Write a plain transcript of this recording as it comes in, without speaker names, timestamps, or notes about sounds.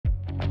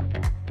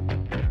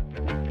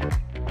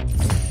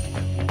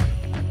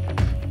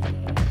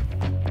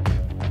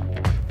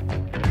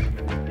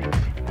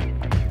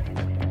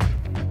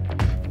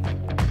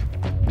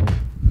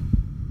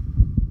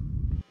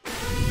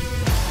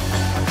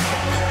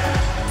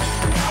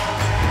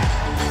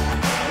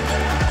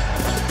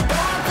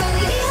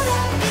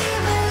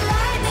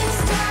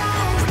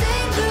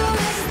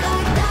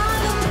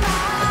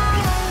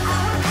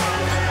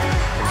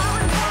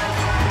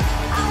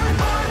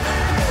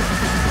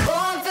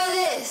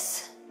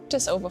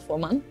just over 4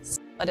 months.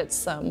 But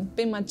it's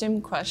been my gym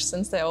crush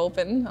since they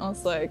opened. I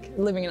was like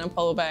living in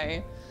Apollo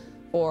Bay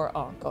for,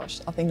 oh gosh,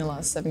 I think the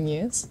last 7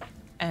 years.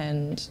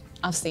 And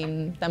I've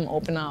seen them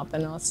open up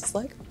and I was just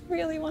like, I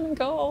really want to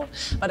go.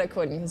 But I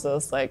couldn't because it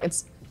was like,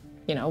 it's,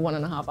 you know,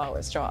 1.5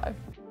 hours drive.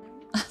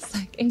 I was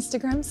like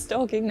Instagram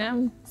stalking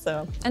them.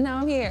 So, and now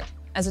I'm here.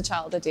 As a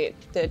child, I did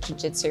the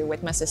jiu-jitsu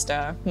with my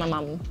sister. My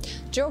mum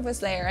drove us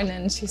there and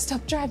then she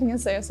stopped driving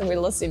us there, so we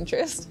lost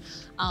interest.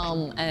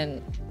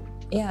 And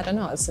yeah, I don't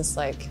know, it's just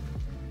like,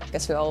 I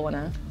guess we all want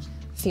to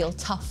feel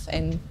tough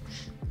and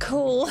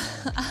cool.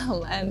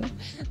 And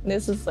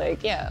this is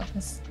like, yeah,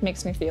 this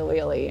makes me feel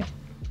really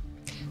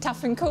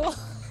tough and cool.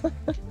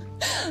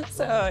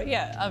 So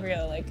yeah, I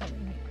really like coming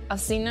here. I've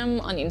seen them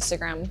on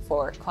Instagram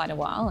for quite a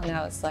while and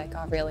I was like,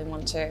 I really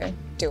want to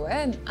do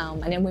it.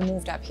 And then we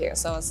moved up here,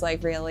 so I was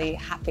like really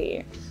happy.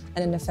 And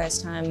then the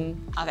first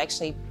time I've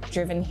actually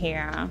driven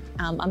here,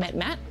 I met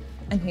Matt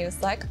and he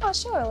was like, oh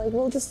sure, like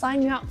we'll just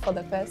sign you up for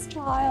the first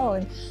trial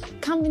and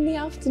come in the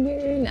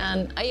afternoon.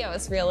 And yeah, it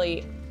was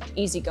really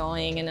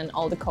easygoing, and then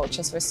all the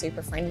coaches were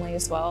super friendly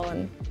as well.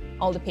 And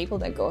all the people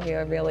that go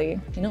here are really,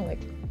 you know, like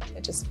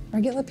they're just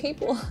regular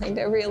people. Like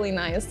they're really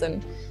nice,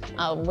 and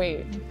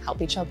we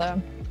help each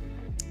other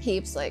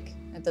heaps. Like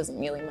it doesn't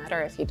really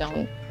matter if you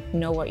don't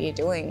know what you're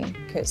doing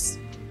because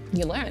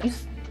you learn.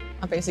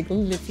 I basically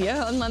live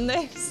here on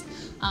Mondays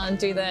and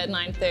do the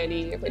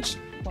 9:30, which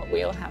what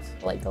we'll have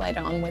like later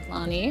on with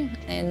Lani,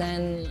 and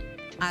then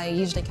I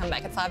usually come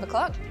back at 5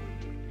 o'clock,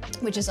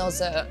 which is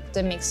also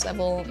the mixed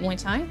level Muay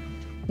Thai.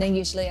 Then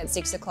usually at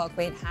 6 o'clock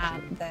we'd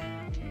had the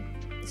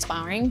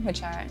sparring,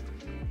 which I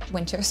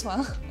went to as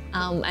well.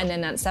 And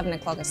then at 7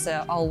 o'clock it's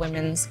the all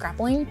women's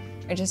grappling,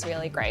 which is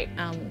really great.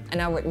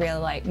 And I would really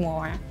like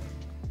more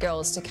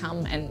girls to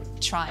come and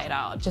try it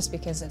out, just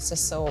because it's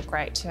just so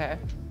great to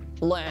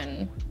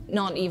learn,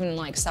 not even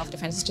like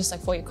self-defense, it's just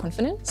like for your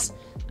confidence.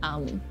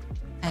 And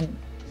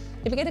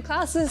if we get to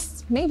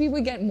classes, maybe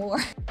we get more.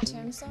 In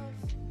terms of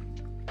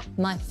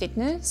my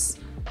fitness,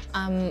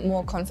 I'm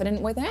more confident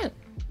with it.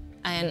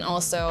 And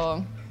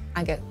also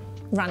I get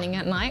running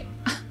at night.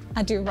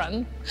 I do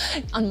run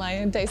on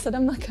my days that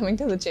I'm not coming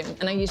to the gym,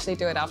 and I usually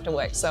do it after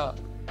work, so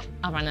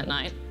I run at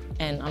night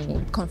and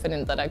I'm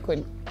confident that I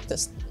could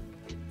just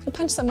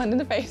punch someone in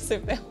the face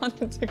if they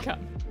wanted to come.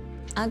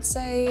 I'd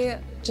say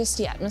just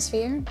the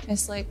atmosphere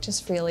is like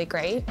just really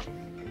great.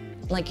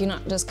 Like you're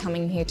not just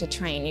coming here to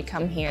train, you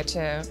come here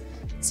to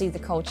see the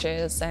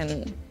coaches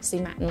and see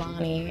Matt and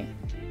Lani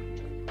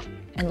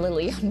and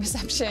Lily on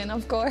reception,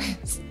 of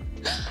course.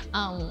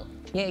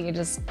 Yeah,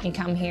 you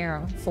come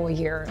here for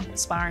your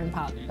sparring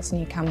partners, and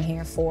you come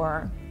here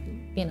for,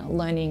 you know,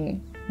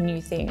 learning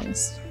new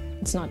things.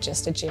 It's not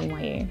just a gym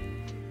where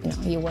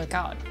you work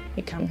out.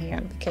 You come here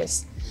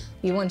because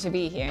you want to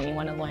be here and you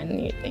want to learn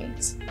new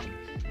things.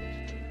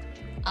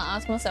 I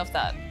asked myself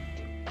that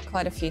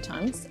quite a few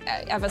times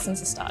ever since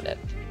I started.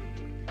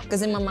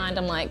 Because in my mind,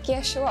 I'm like,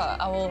 yeah, sure,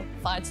 I will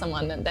fight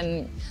someone. And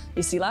then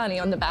you see Lani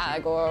on the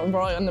bag or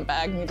Roy on the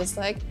bag, and you're just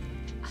like,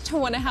 I don't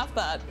want to have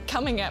that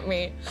coming at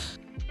me.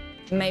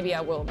 Maybe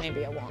I will,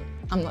 maybe I won't.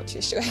 I'm not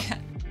too sure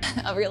yet.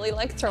 I really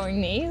like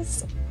throwing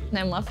knees.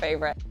 They're my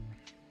favorite.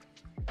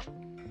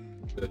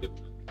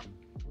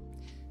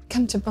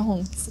 Come to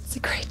Bones, it's a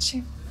great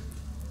gym.